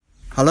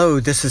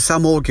Hello, this is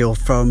Sam Orgill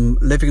from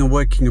Living and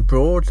Working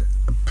Abroad,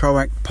 a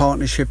ProAct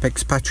Partnership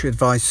Expatriate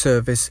Advice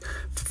Service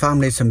for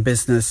families and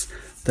business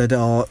that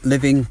are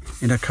living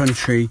in a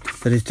country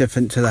that is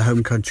different to their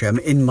home country. I'm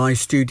in my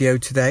studio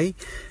today,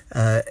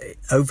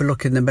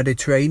 overlooking the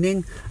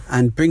Mediterranean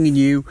and bringing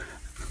you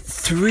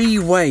 3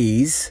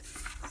 ways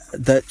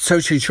that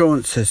social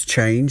insurance has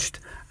changed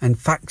and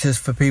factors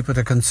for people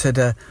to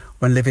consider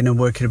when living and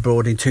working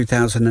abroad in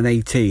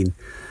 2018.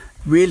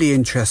 Really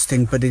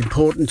interesting, but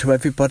important to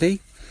everybody.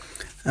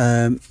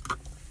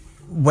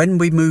 When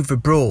we move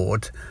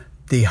abroad,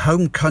 the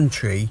home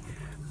country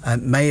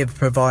may have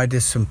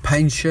provided some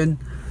pension,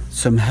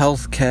 some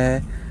health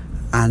care,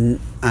 and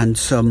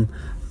some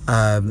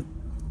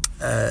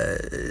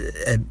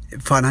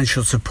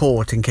financial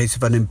support in case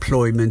of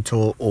unemployment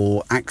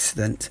or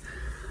accident.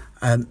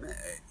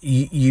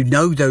 You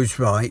know those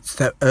rights.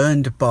 They're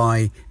earned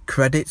by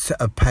credits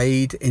that are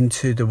paid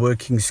into the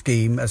working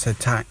scheme as a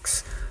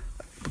tax.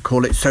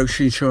 Call it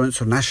social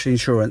insurance or national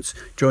insurance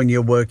during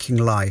your working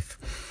life.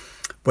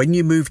 When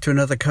you move to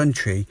another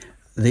country,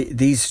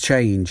 these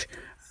change,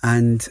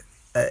 and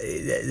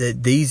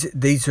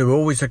these are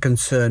always a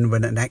concern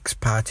when an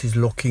expat is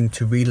looking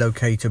to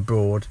relocate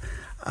abroad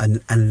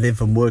and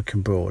live and work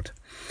abroad.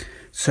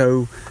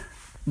 So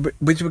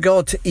with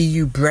regard to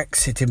EU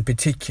Brexit in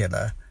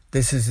particular,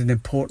 this is an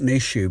important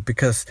issue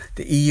because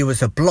the EU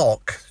as a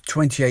bloc,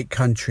 28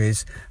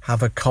 countries,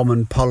 have a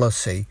common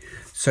policy.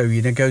 So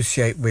you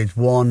negotiate with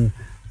one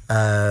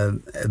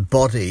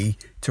body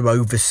to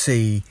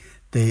oversee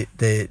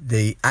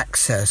the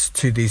access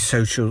to these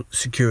social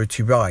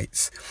security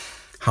rights.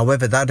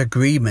 However, that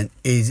agreement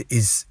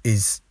is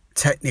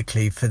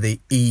technically for the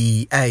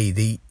EEA,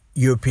 the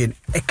European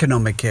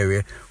Economic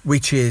Area,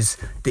 which is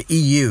the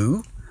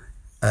EU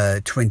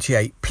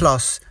 28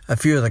 plus a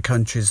few other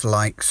countries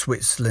like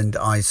Switzerland,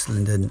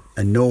 Iceland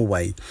and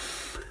Norway.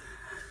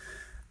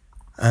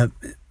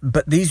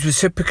 But these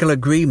reciprocal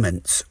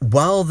agreements,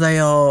 while they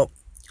are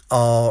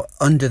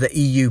under the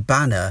EU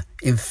banner,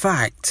 in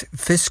fact,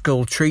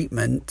 fiscal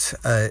treatment,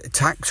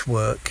 tax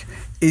work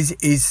is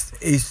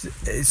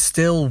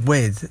still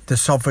with the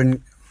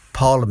sovereign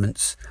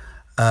parliaments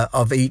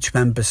of each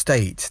member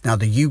state. Now,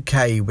 the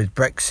UK with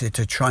Brexit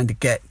are trying to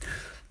get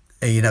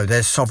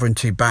their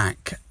sovereignty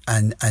back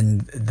and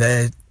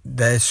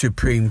their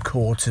Supreme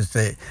Court as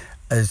the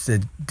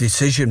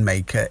decision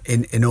maker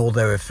in all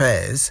their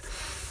affairs.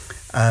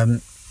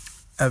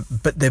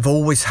 But they've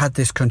always had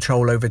this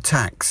control over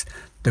tax.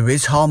 There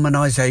is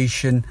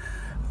harmonisation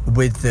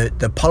with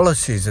the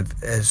policies of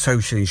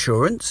social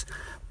insurance,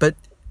 but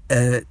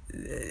and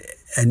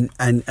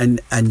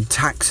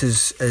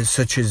taxes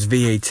such as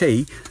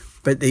VAT,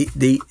 but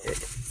the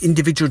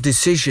individual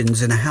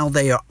decisions and how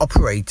they are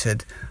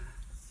operated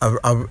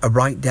are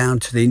right down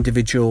to the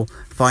individual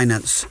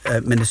finance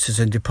ministers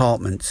and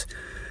departments.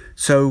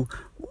 So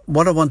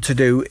what I want to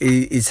do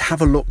is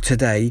have a look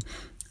today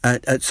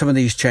at some of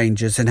these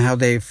changes and how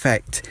they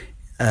affect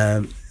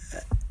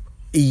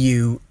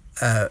EU,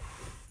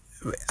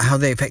 how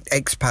they affect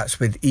expats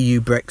with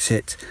EU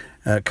Brexit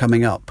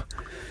coming up.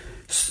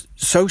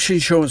 Social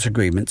insurance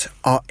agreements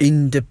are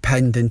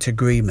independent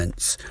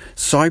agreements.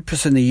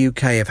 Cyprus and the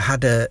UK have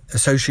had a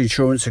social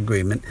insurance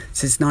agreement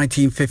since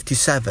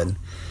 1957.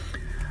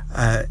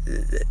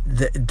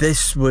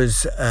 This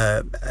was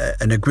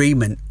an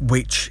agreement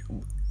which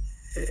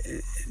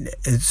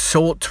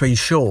sought to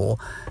ensure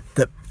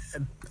that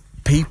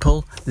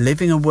people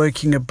living and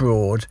working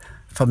abroad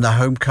from the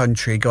home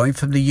country, going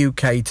from the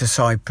UK to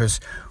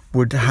Cyprus,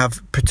 would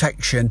have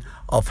protection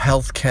of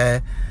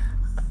healthcare,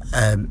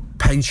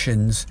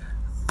 pensions,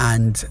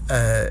 and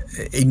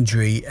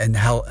injury and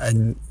health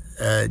and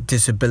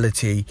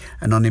disability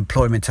and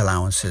unemployment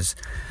allowances.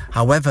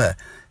 However,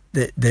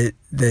 the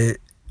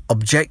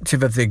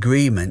objective of the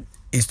agreement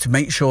is to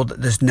make sure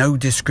that there's no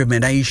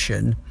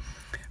discrimination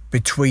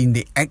between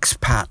the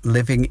expat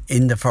living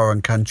in the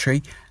foreign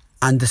country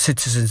and the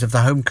citizens of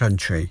the home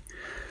country.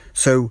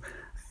 So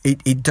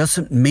it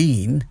doesn't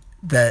mean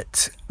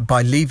that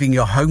by leaving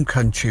your home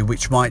country,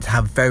 which might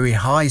have very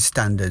high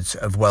standards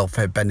of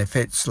welfare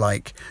benefits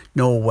like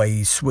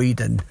Norway,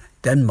 Sweden,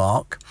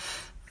 Denmark,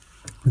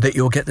 that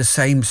you'll get the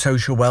same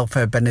social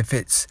welfare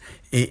benefits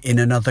in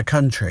another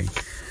country.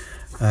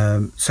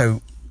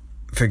 So,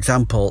 for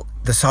example,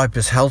 the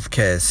Cyprus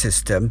healthcare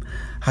system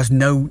has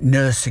no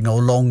nursing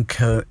or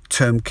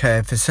long-term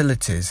care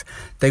facilities.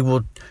 They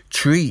will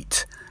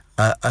treat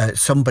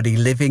somebody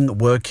living,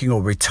 working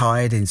or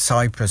retired in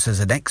Cyprus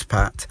as an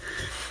expat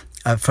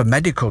for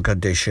medical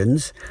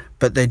conditions,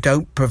 but they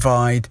don't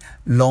provide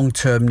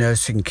long-term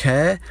nursing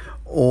care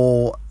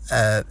or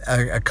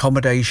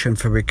accommodation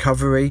for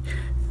recovery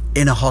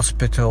in a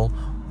hospital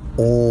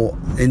or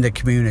in the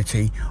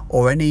community,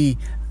 or any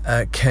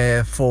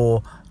care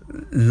for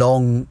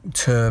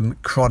long-term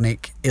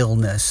chronic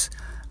illness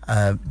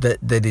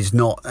that is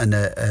not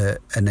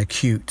an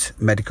acute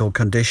medical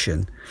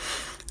condition.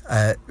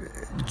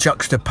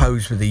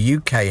 Juxtaposed with the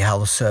UK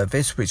health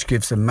service, which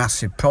gives them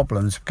massive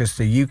problems because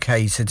the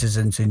UK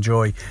citizens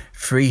enjoy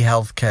free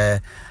healthcare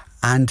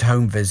and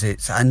home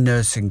visits and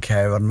nursing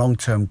care and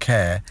long-term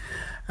care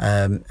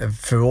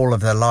for all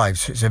of their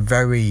lives. So it's a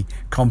very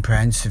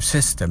comprehensive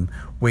system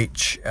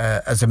which,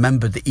 as a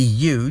member of the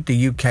EU,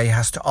 the UK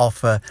has to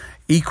offer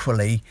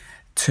equally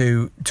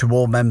to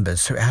all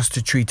members. So it has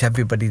to treat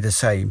everybody the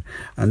same.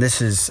 And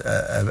this is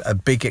a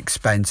big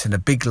expense and a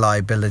big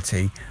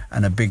liability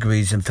and a big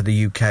reason for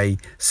the UK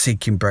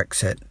seeking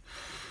Brexit.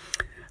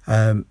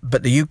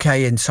 But the UK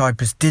and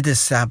Cyprus did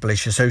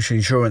establish a social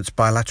insurance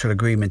bilateral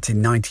agreement in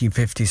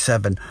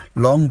 1957,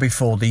 long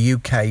before the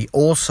UK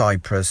or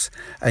Cyprus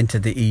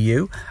entered the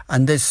EU.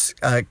 And this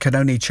can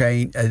only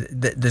change.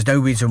 There's no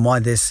reason why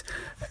this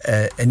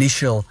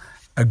initial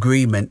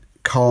agreement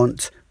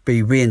can't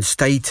be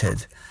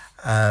reinstated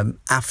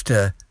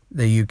after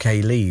the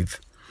UK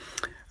leave.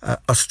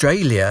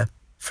 Australia,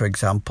 for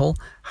example,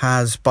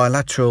 has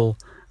bilateral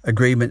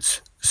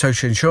agreements,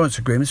 social insurance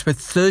agreements with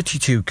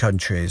 32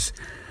 countries.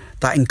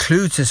 That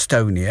includes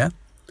Estonia,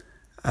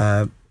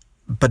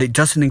 but it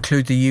doesn't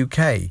include the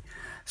UK.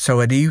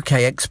 So an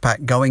UK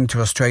expat going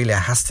to Australia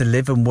has to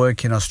live and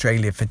work in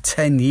Australia for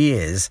 10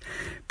 years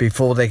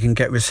before they can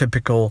get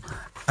reciprocal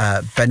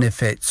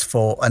benefits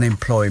for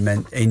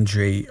unemployment,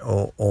 injury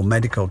or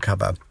medical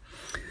cover.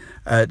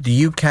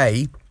 The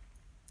UK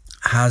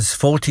has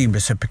 14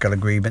 reciprocal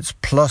agreements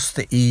plus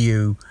the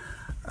EU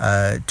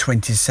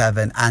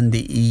 27 and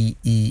the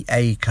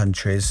EEA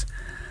countries.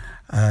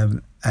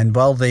 And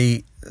while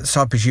the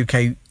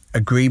Cyprus-UK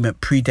agreement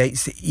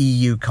predates the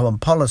EU common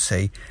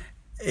policy,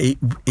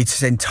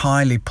 it's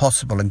entirely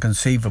possible and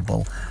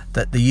conceivable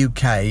that the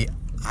UK,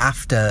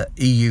 after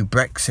EU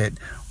Brexit,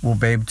 will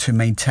be able to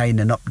maintain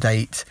and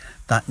update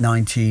that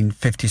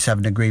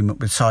 1957 agreement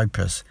with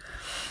Cyprus.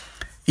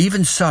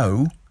 Even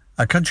so,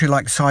 a country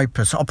like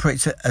Cyprus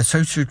operates a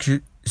social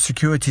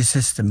security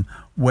system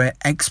where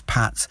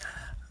expats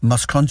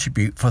must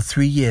contribute for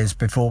 3 years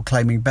before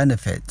claiming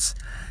benefits.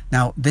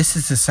 Now, this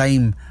is the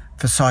same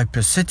for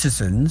Cyprus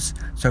citizens,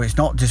 so it's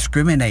not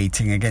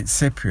discriminating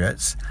against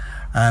Cypriots,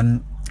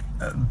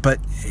 but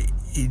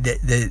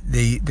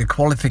the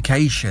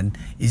qualification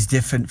is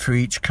different for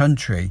each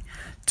country.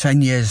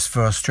 10 years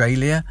for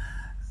Australia,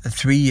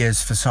 3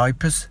 years for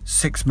Cyprus,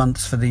 6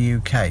 months for the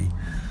UK.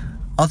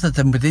 Other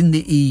than within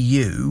the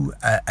EU,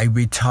 a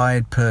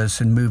retired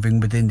person moving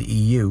within the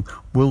EU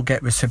will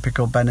get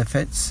reciprocal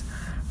benefits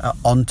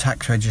on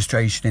tax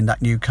registration in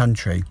that new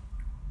country.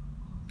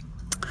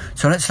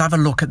 So let's have a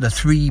look at the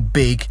 3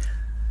 big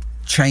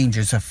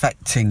changes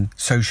affecting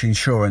social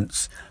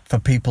insurance for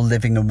people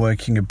living and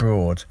working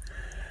abroad.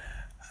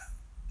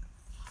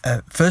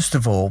 First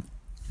of all,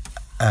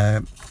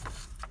 I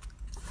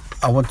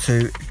want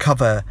to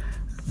cover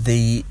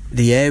the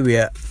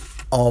area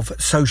of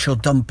social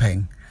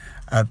dumping.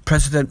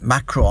 President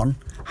Macron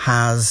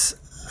has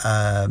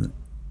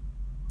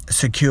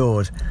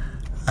secured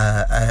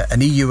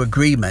an EU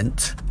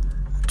agreement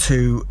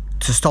to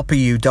stop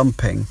EU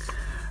dumping,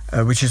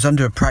 which is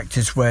under a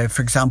practice where,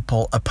 for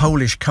example, a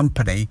Polish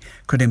company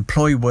could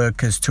employ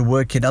workers to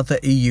work in other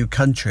EU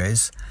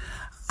countries,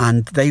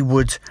 and they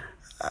would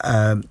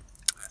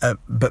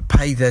but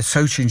pay their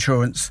social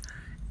insurance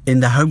in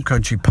the home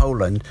country,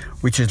 Poland,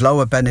 which is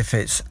lower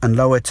benefits and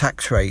lower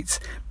tax rates.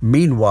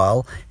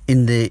 Meanwhile,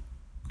 they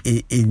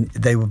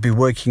would be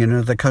working in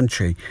another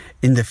country.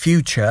 In the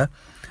future,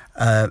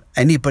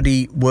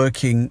 anybody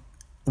working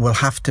will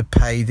have to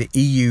pay the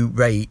EU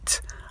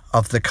rate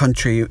of the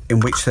country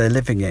in which they're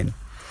living in.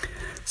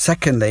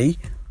 Secondly,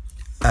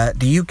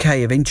 the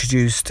UK have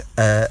introduced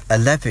a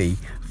levy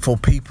for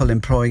people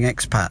employing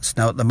expats.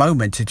 Now, at the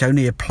moment, it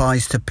only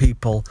applies to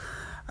people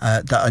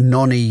that are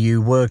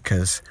non-EU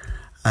workers,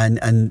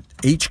 and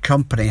each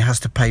company has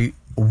to pay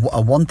a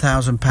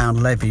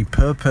 £1,000 levy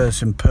per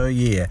person per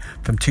year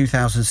from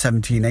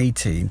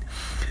 2017-18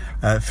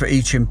 for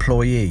each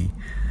employee.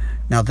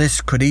 Now,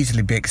 this could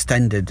easily be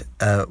extended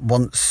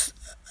once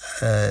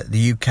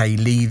the UK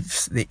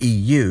leaves the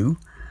EU,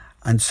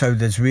 and so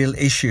there's real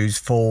issues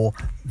for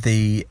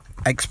the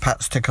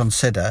expats to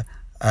consider,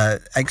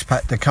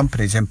 the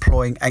companies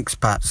employing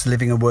expats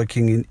living and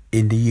working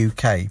in the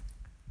UK.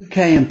 UK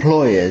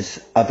employers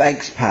of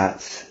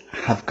expats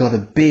have got a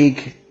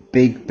big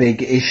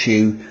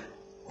issue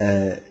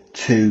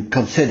to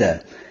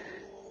consider.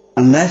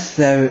 Unless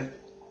they're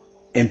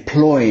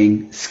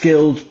employing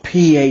skilled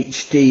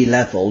PhD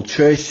level,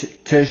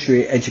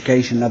 tertiary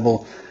education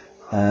level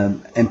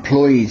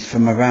employees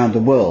from around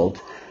the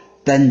world,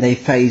 then they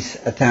face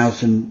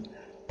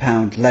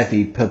 £1,000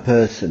 levy per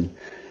person.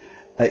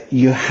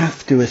 You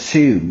have to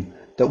assume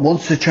that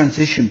once the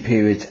transition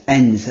period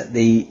ends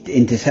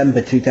in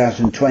December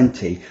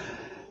 2020,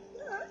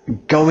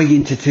 going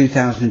into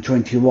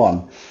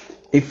 2021,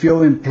 if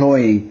you're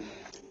employing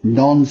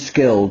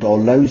non-skilled or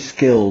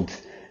low-skilled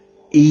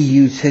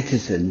EU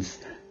citizens,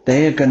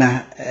 they are going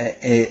to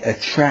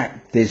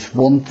attract this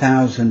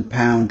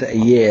 £1,000 a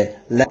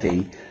year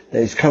levy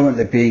that is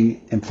currently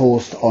being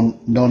enforced on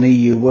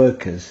non-EU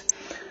workers.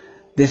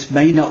 This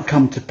may not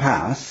come to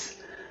pass.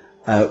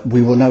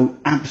 We will know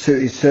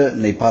absolutely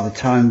certainly by the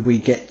time we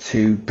get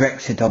to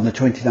Brexit on the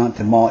 29th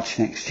of March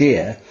next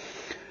year.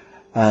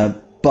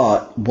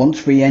 But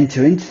once we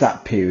enter into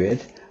that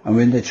period, and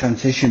we're in the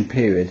transition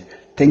period,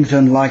 things are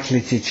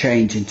unlikely to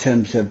change in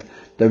terms of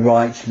the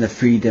rights and the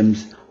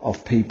freedoms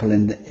of people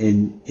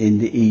in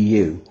the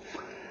EU.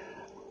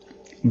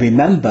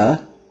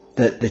 Remember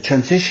that the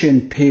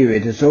transition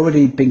period has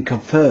already been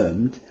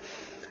confirmed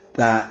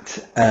that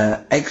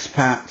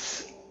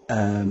expats,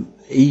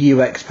 EU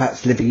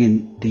expats living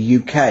in the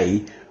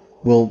UK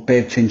will be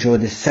able to enjoy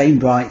the same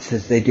rights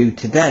as they do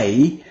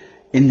today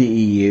in the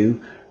EU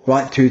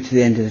right through to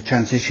the end of the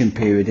transition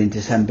period in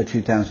December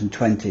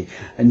 2020.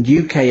 And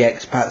UK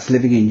expats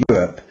living in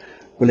Europe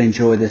will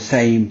enjoy the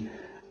same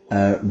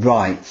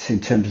rights in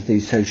terms of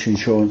these social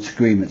insurance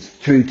agreements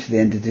through to the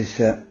end of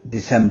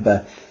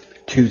December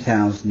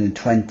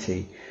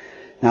 2020.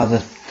 Now, the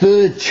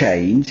third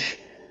change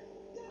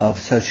of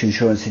social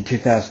insurance in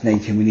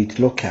 2018 we need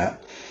to look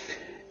at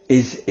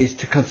is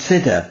to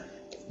consider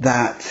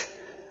that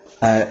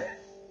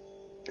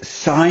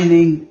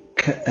signing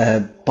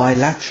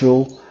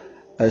bilateral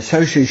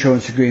social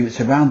insurance agreements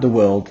around the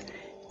world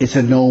is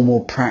a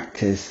normal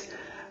practice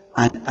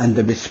and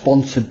the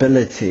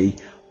responsibility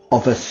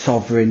of a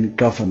sovereign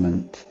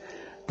government.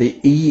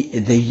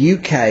 The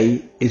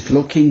UK is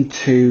looking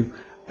to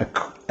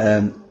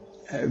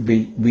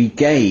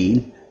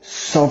regain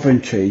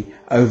sovereignty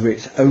over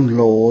its own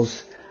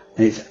laws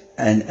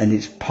and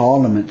its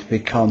parliament to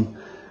become,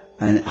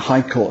 and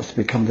high courts to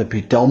become, the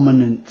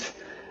predominant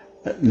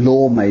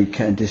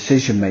lawmaker and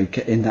decision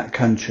maker in that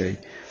country.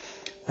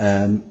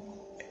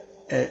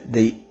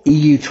 The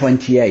EU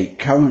 28,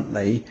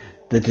 currently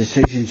the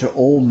decisions are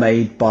all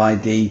made by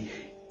the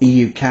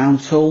EU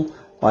Council,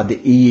 by the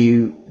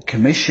EU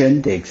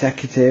Commission, the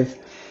executive,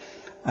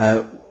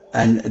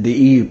 and the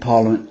EU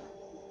Parliament,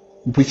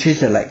 which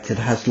is elected,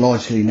 has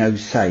largely no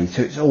say.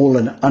 So it's all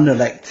an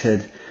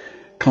unelected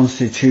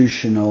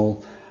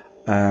constitutional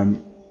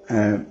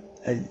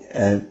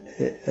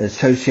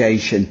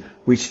association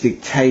which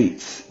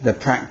dictates the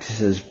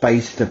practices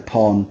based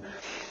upon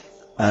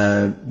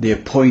the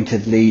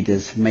appointed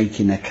leaders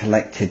making a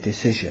collective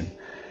decision.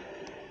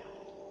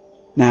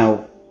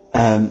 Now,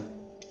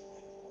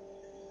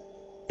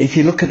 if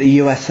you look at the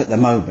US at the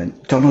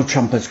moment, Donald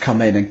Trump has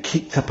come in and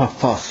kicked up a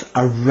fuss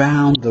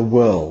around the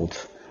world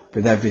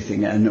with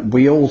everything. And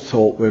we all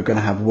thought we were going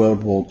to have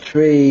World War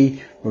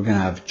III, we're going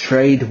to have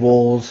trade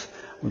wars,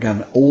 we're going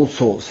to have all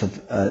sorts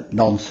of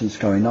nonsense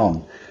going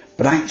on.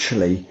 But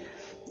actually,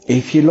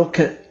 if you look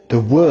at the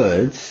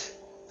words,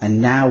 and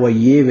now a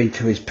year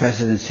into his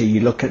presidency,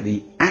 you look at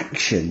the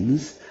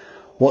actions,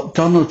 what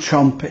Donald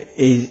Trump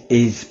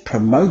is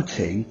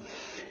promoting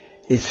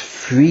is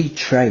free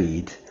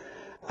trade.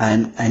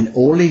 And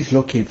all he's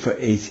looking for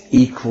is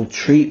equal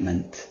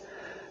treatment,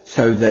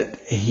 so that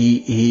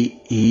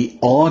he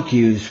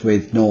argues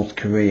with North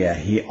Korea,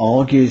 he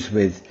argues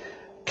with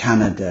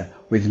Canada,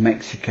 with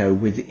Mexico,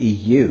 with the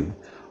EU.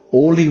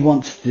 All he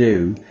wants to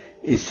do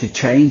is to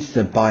change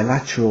the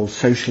bilateral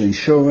social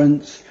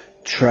insurance,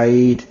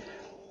 trade,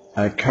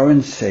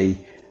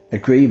 currency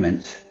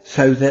agreements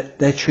so that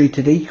they're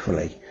treated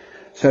equally.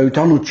 So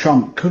Donald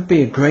Trump could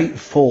be a great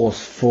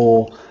force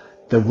for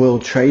the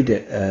World Trade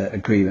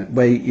Agreement,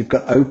 where you've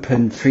got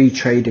open free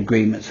trade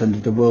agreements under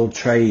the World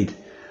Trade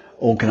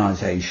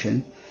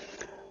Organization,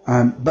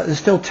 but there's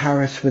still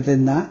tariffs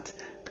within that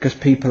because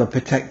people are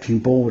protecting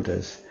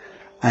borders,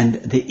 and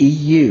the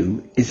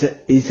EU is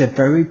a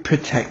very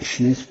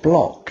protectionist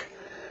bloc.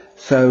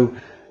 So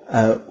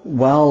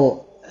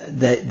while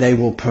they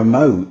will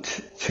promote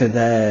to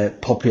their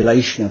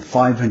population of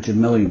 500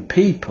 million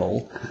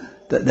people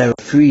that they're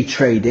a free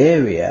trade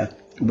area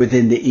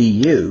within the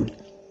EU,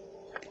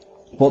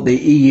 what the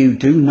EU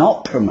do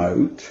not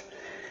promote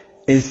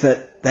is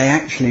that they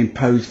actually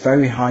impose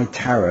very high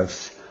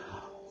tariffs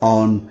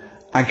on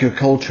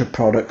agriculture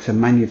products and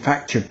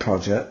manufactured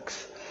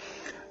products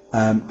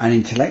and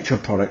intellectual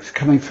products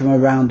coming from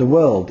around the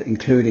world,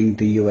 including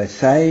the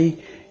USA,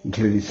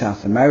 including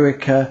South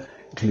America,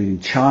 including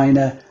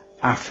China,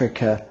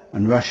 Africa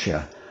and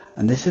Russia.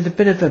 And this is a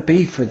bit of a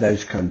beef with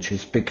those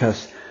countries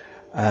because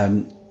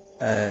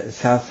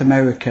South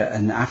America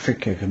and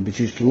Africa can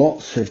produce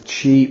lots of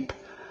cheap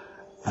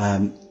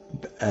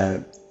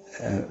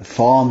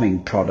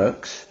farming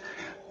products.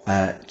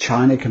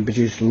 China can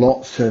produce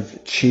lots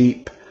of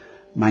cheap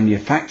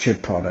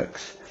manufactured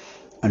products,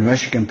 and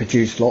Russia can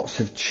produce lots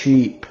of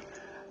cheap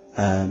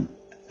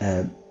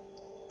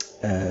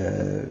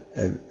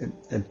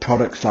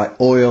products like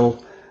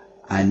oil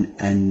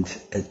and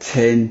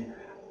tin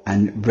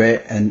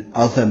and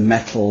other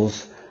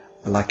metals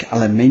like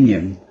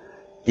aluminium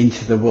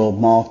into the world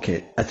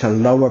market at a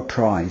lower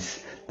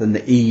price than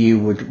the EU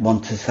would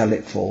want to sell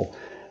it for.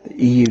 The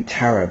EU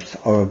tariffs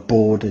are a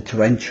border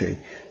to entry.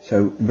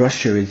 So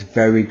Russia is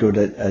very good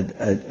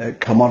at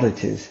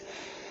commodities.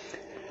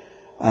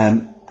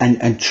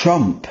 And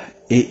Trump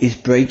is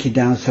breaking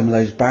down some of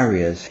those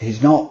barriers.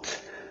 He's not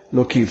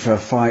looking for a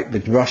fight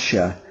with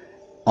Russia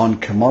on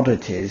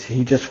commodities.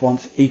 He just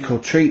wants equal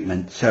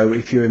treatment. So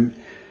if you're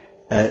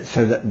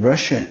so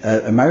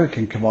that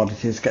American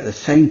commodities get the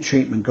same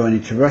treatment going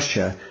into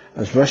Russia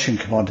as Russian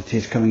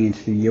commodities coming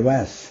into the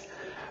US.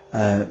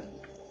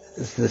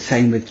 It's the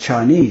same with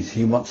Chinese.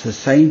 He wants the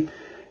same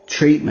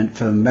treatment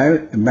for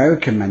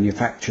American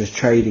manufacturers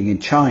trading in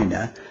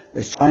China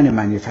as China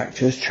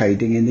manufacturers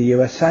trading in the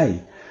USA.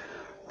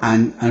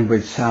 And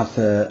with South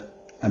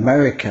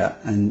America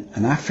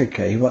and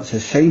Africa, he wants the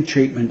same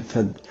treatment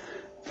for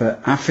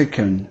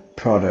African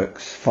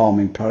products,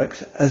 farming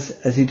products,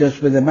 as he does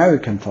with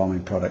American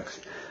farming products.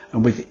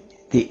 And with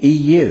the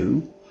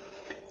EU,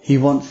 he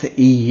wants the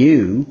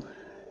EU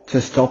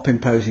to stop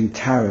imposing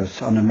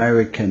tariffs on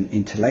American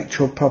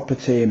intellectual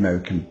property,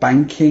 American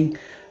banking,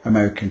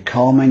 American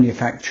car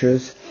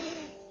manufacturers,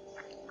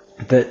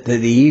 that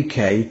the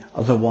UK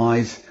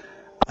otherwise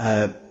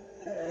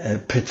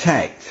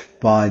protect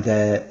by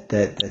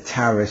the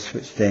tariffs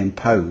which they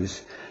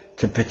impose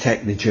to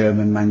protect the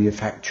German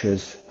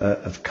manufacturers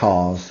of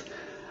cars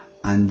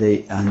and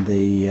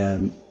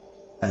the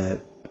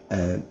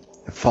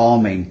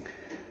farming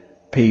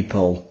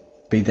people,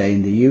 be they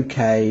in the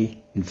UK,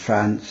 in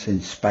France,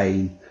 in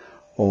Spain,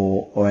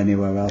 or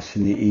anywhere else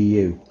in the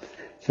EU.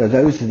 So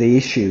those are the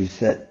issues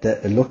that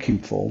they're looking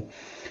for.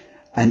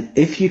 And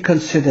if you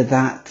consider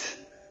that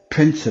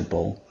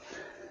principle,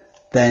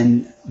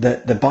 then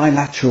the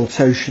bilateral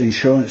social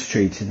insurance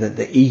treaty that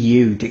the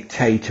EU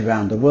dictate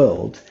around the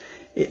world,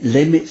 it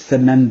limits the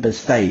member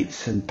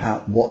states and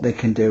what they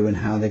can do and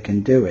how they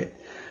can do it.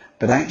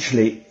 But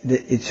actually,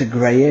 it's a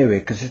grey area,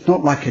 because it's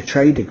not like a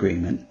trade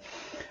agreement,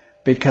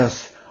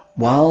 because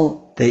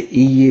while the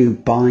EU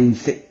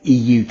binds the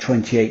EU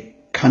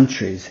 28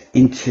 countries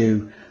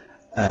into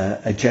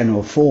a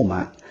general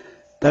format,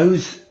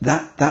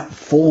 that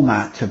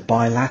format of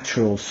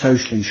bilateral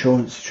social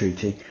insurance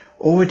treaty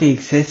already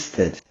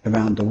existed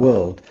around the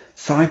world.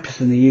 Cyprus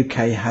and the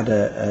UK had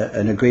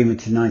an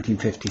agreement in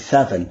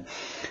 1957,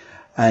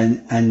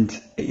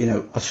 and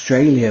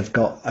Australia have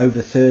got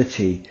over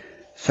 30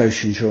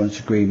 social insurance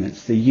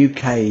agreements. The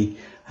UK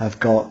have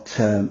got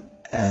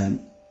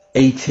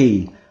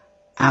 18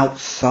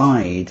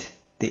 outside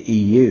the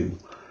EU.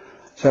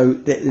 So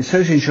the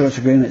social insurance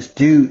agreements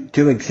do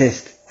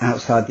exist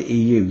outside the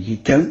EU. You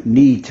don't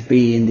need to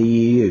be in the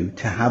EU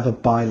to have a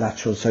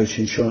bilateral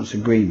social insurance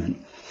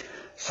agreement.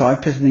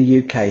 Cyprus and the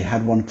UK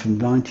had one from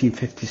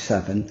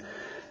 1957.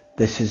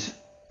 This is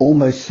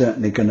almost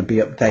certainly going to be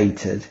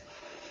updated,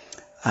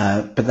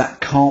 but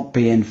that can't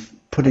be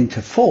put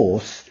into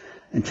force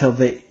until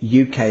the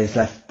UK has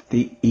left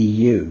the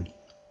EU.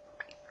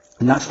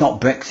 And that's not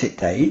Brexit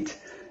date,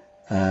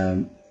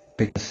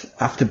 because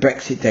after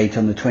Brexit date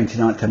on the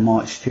 29th of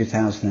March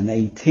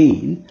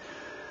 2018,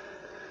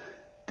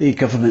 the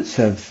governments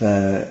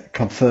have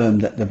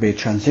confirmed that there'll be a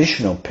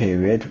transitional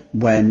period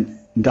when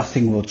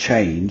nothing will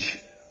change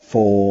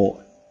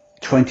for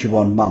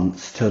 21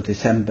 months till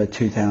December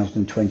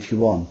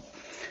 2021.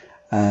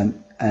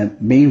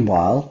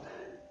 Meanwhile,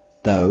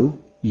 though,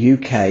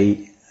 UK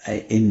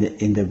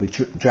in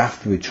the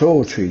draft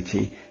withdrawal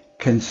treaty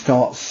can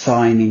start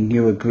signing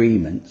new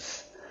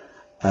agreements,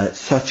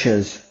 such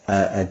as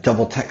a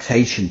double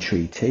taxation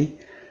treaty.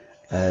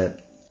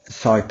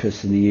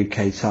 Cyprus and the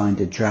UK signed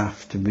a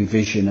draft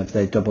revision of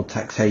their double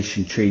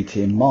taxation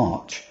treaty in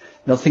March.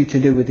 Nothing to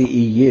do with the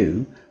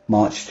EU,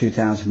 March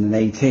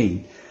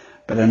 2018,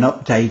 but an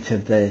update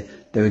of their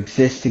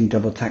existing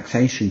double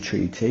taxation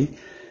treaty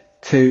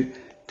to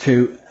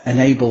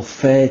enable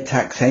fair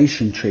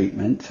taxation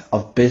treatment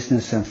of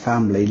business and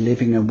family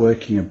living and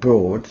working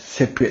abroad,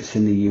 Cypriots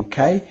in the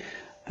UK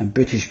and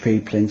British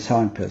people in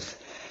Cyprus.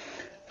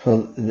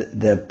 So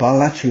the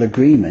bilateral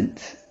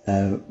agreement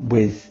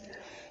with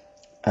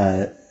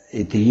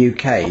the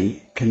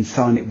UK can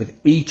sign it with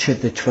each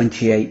of the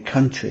 28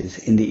 countries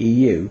in the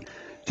EU,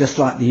 just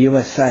like the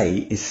USA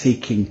is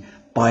seeking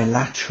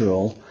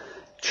bilateral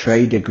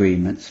trade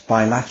agreements,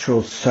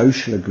 bilateral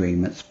social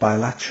agreements,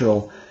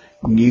 bilateral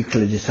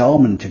nuclear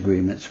disarmament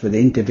agreements with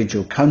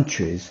individual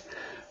countries,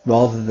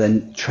 rather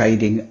than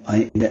trading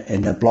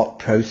in a block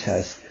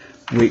process,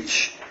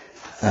 which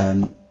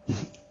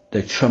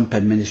the Trump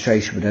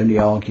administration would only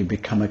argue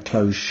become a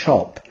closed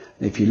shop.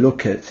 If you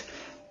look at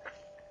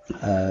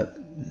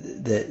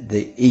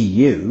the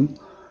EU,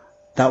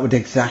 that would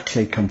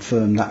exactly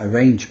confirm that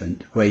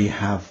arrangement, where you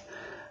have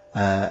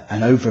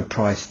an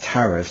overpriced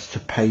tariffs to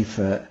pay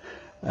for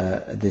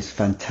this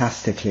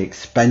fantastically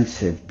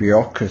expensive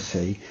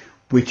bureaucracy,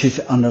 which is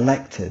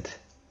unelected.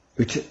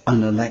 The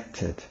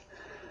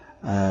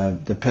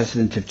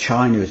president of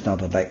China is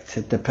not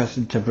elected. The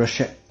president of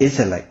Russia is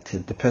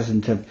elected. The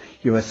president of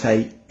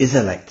USA is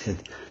elected.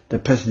 The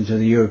president of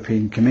the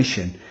European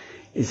Commission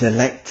is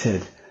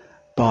elected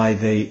by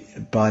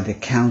the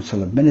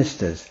Council of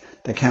Ministers.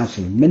 The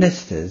Council of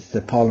Ministers,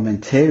 the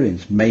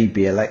parliamentarians, may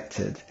be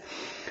elected,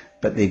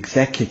 but the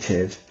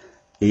executive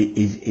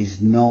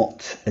is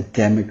not a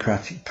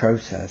democratic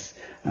process.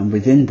 And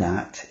within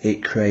that,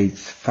 it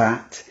creates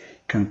fat,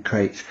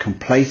 creates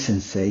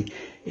complacency,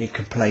 it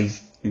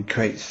creates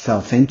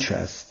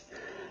self-interest,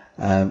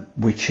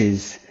 which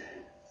is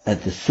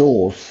at the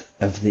source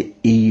of the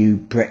EU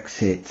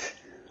Brexit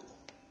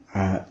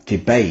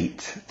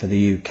debate for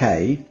the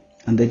UK,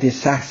 and the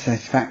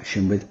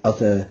dissatisfaction with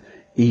other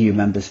EU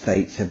member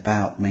states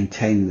about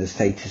maintaining the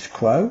status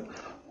quo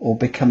or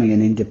becoming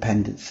an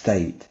independent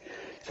state.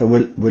 So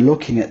we're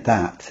looking at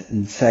that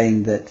and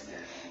saying that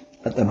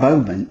at the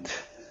moment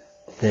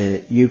the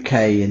UK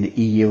and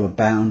the EU are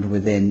bound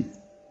within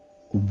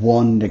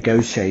one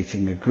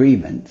negotiating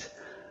agreement,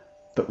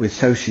 but with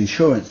social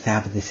insurance they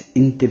have this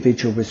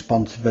individual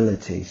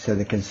responsibility, so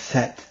they can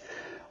set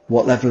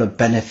what level of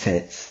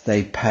benefits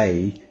they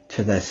pay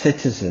to their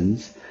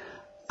citizens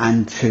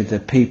and to the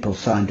people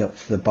signed up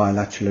to the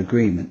bilateral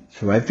agreement.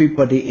 So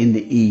everybody in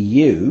the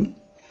EU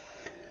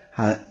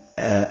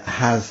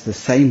has the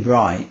same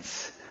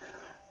rights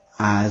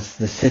as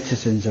the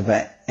citizens of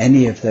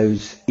any of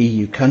those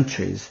EU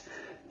countries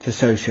to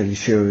social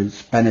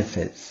insurance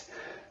benefits.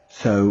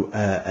 So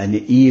an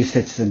EU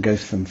citizen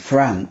goes from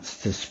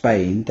France to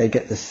Spain, they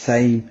get the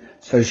same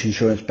social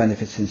insurance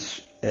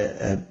benefits,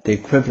 the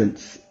equivalent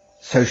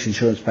social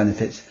insurance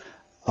benefits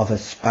of a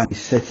Spanish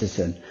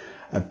citizen.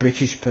 A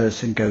British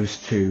person goes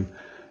to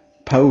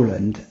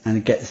Poland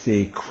and gets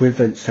the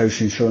equivalent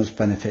social insurance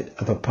benefit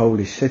of a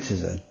Polish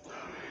citizen.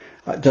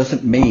 That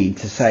doesn't mean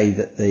to say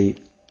that the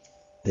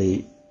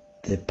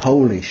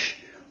Polish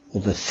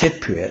or the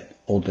Cypriot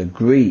or the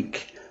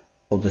Greek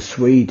or the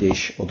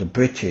Swedish or the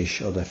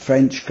British or the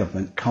French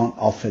government can't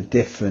offer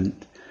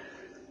different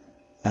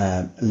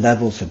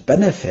levels of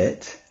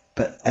benefit,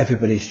 but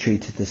everybody's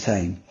treated the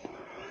same.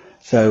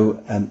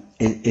 So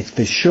it's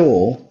for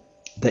sure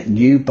that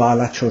new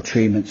bilateral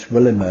treaties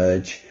will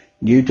emerge,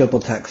 new double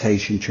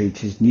taxation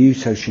treaties, new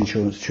social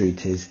insurance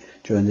treaties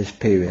during this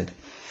period.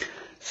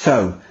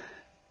 So,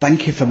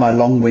 thank you for my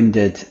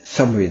long-winded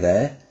summary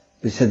there.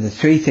 We said the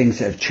three things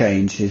that have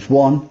changed is,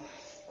 one,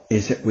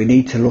 is that we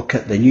need to look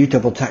at the new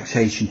double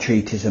taxation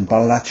treaties and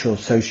bilateral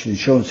social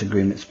insurance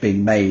agreements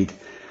being made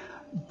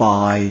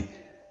by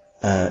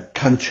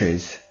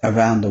countries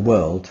around the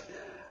world,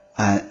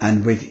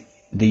 and with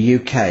the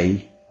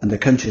UK and the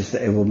countries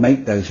that it will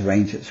make those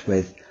arrangements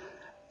with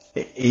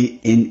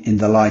in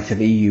the light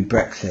of EU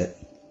Brexit.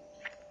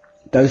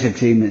 Those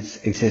agreements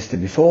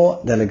existed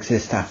before, they'll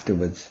exist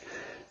afterwards.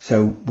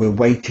 So we're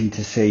waiting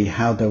to see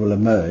how they will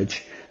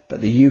emerge, but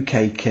the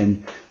UK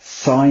can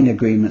sign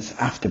agreements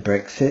after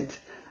Brexit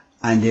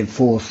and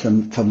enforce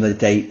them from the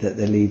date that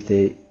they leave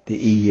the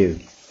EU.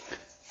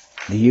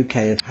 The UK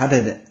have had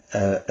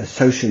a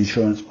social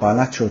insurance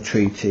bilateral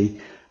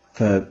treaty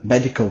for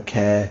medical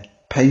care,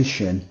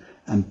 pension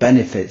and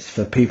benefits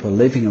for people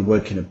living and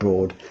working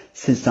abroad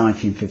since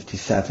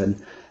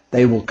 1957.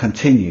 They will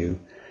continue.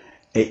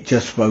 It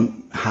just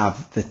won't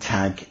have the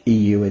tag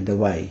EU in the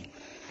way.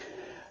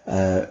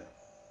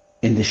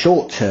 In the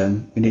short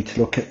term, we need to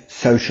look at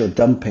social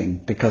dumping,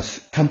 because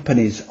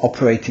companies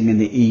operating in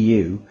the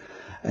EU,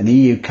 an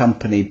EU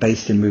company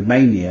based in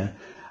Romania,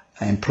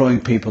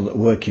 employing people that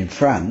work in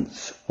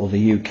France or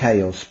the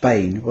UK or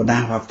Spain, will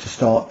now have to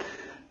start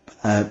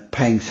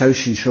paying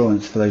social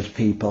insurance for those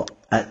people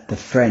at the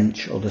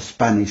French or the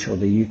Spanish or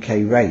the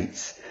UK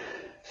rates.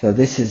 So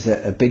this is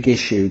a big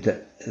issue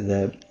that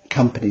the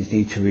companies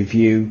need to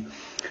review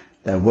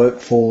their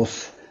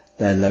workforce,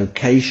 their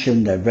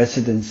location, their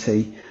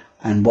residency,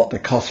 and what the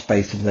cost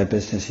base of their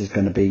business is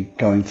going to be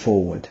going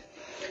forward.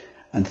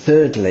 And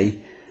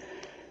thirdly,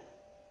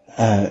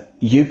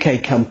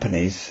 UK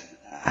companies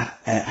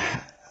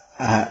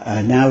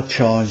are now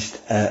charged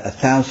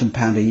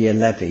 £1,000 a year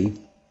levy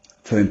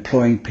for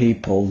employing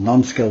people,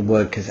 non-skilled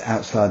workers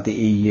outside the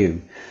EU.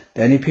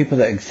 The only people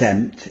that are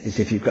exempt is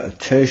if you've got a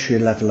tertiary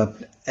level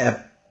of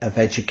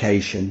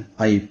education,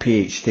 i.e.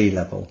 PhD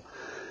level.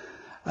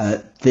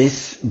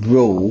 This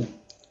rule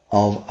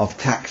of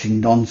taxing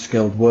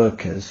non-skilled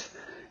workers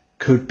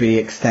could be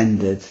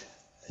extended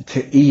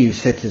to EU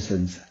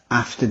citizens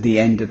after the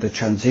end of the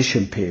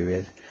transition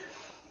period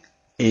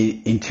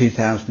in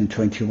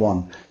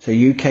 2021. So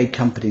UK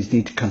companies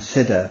need to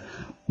consider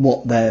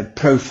what their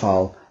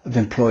profile of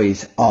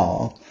employees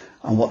are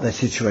and what their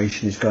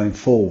situation is going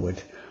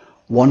forward.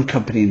 One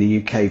company in the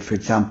UK, for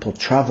example,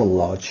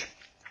 Travelodge,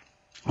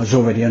 has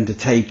already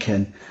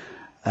undertaken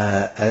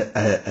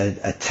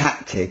a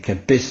tactic, a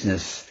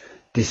business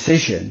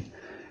decision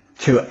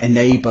to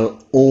enable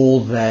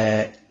all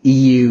their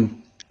EU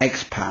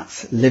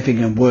expats living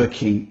and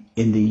working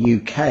in the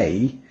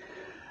UK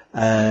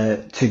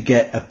to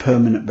get a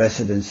permanent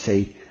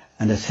residency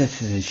and a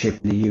citizenship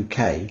in the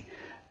UK.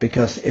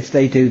 Because if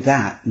they do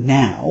that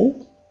now,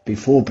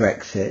 before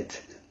Brexit,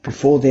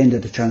 before the end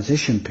of the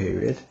transition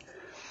period,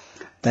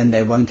 then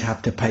they won't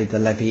have to pay the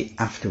levy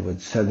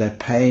afterwards. So they're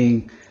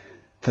paying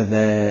for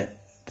their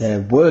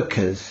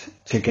workers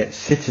to get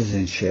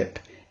citizenship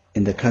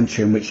in the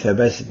country in which they're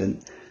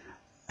resident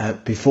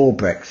before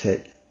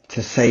Brexit,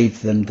 to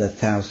save them the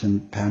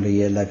 £1,000 a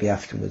year levy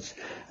afterwards.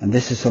 And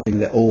this is something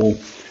that all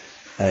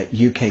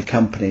UK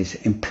companies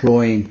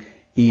employing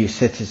EU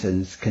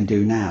citizens can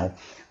do now.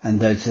 And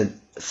there's a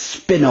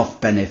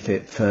spin-off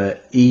benefit for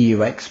EU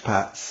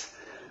expats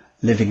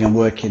living and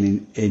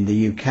working in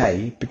the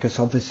UK, because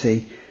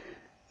obviously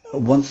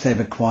once they've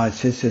acquired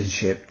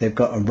citizenship, they've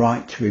got a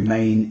right to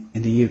remain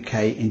in the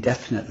UK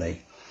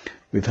indefinitely.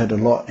 We've heard a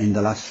lot in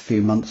the last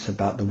few months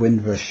about the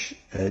Windrush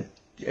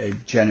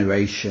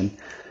generation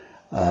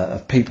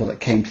of people that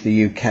came to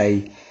the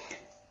UK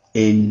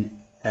in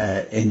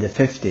the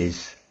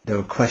 50s. They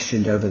were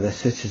questioned over their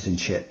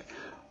citizenship.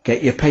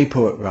 Get your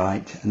paperwork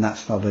right, and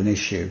that's not an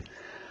issue.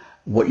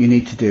 What you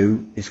need to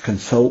do is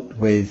consult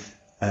with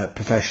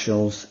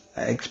professionals.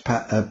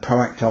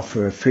 Proact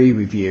offer a free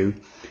review.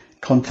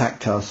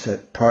 Contact us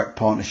at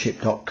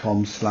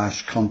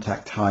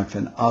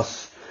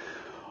proactpartnership.com/contact-us,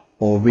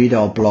 or read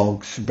our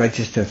blogs,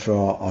 register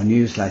for our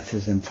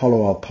newsletters and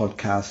follow our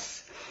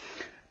podcasts.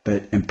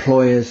 But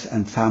employers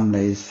and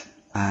families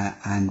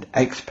and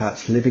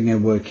expats living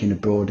and working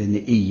abroad in the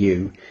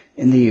EU,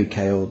 in the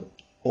UK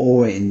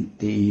or in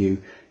the EU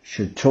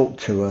should talk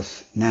to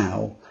us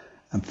now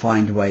and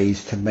find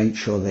ways to make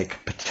sure they can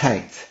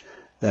protect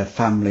their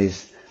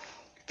families'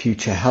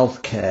 future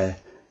healthcare,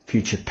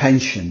 future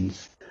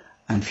pensions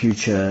and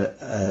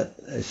future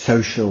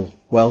social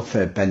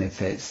welfare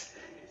benefits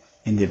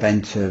in the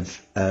event of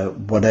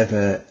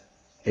whatever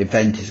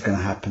event is going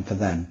to happen for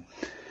them.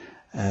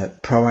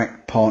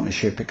 Proact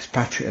Partnership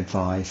Expatriate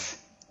Advice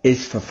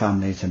is for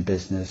families and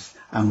business,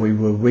 and we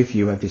were with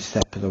you every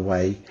step of the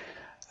way,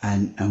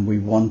 and we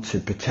want to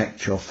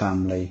protect your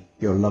family,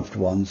 your loved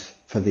ones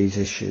for these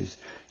issues.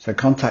 So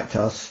contact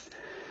us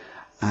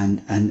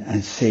and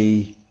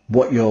see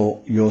what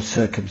your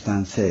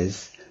circumstance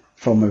is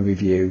from a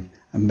review,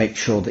 and make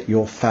sure that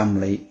your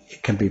family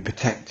can be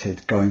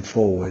protected going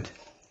forward,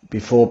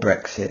 before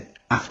Brexit,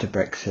 after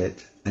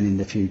Brexit and in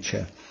the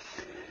future.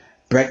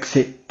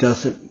 Brexit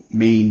doesn't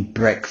mean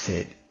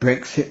Brexit.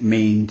 Brexit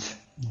means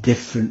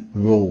different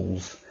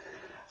rules,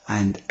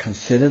 and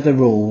consider the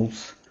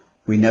rules.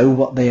 We know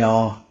what they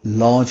are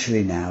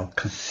largely now.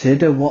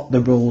 Consider what the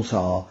rules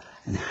are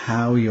and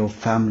how your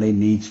family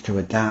needs to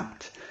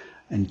adapt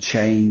and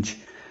change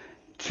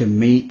to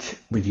meet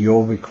with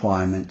your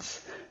requirements,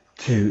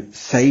 to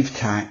save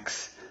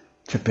tax,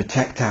 to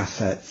protect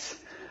assets,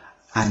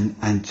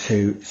 and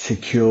to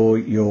secure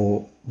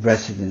your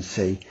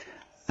residency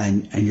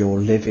and your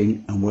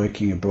living and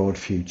working abroad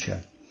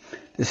future.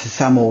 This is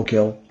Sam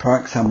Orgill,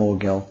 Proact Sam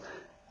Orgill,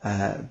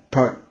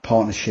 Proact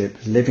Partnership,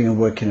 Living and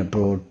Working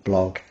Abroad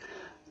blog.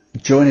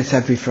 Join us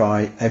every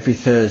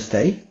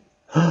Thursday,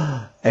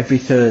 5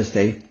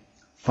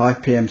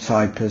 p.m.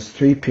 Cyprus,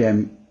 3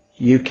 p.m.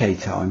 UK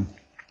time,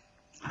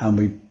 and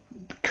we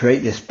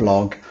create this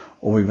blog,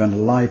 or we run a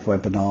live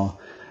webinar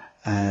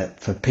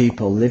for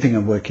people living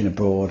and working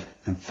abroad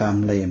and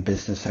family and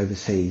business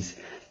overseas.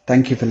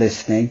 Thank you for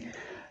listening.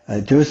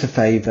 Do us a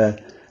favour,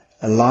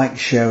 like,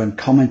 share and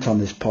comment on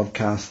this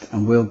podcast,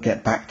 and we'll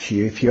get back to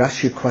you. If you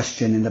ask your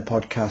question in the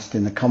podcast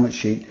in the comment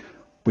sheet,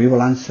 we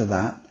will answer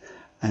that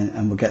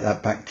and we'll get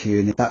that back to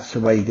you. And if that's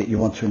the way that you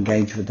want to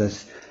engage with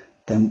us,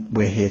 then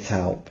we're here to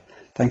help.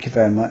 Thank you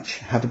very much.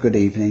 Have a good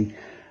evening.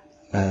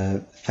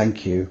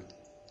 Thank you.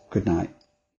 Good night.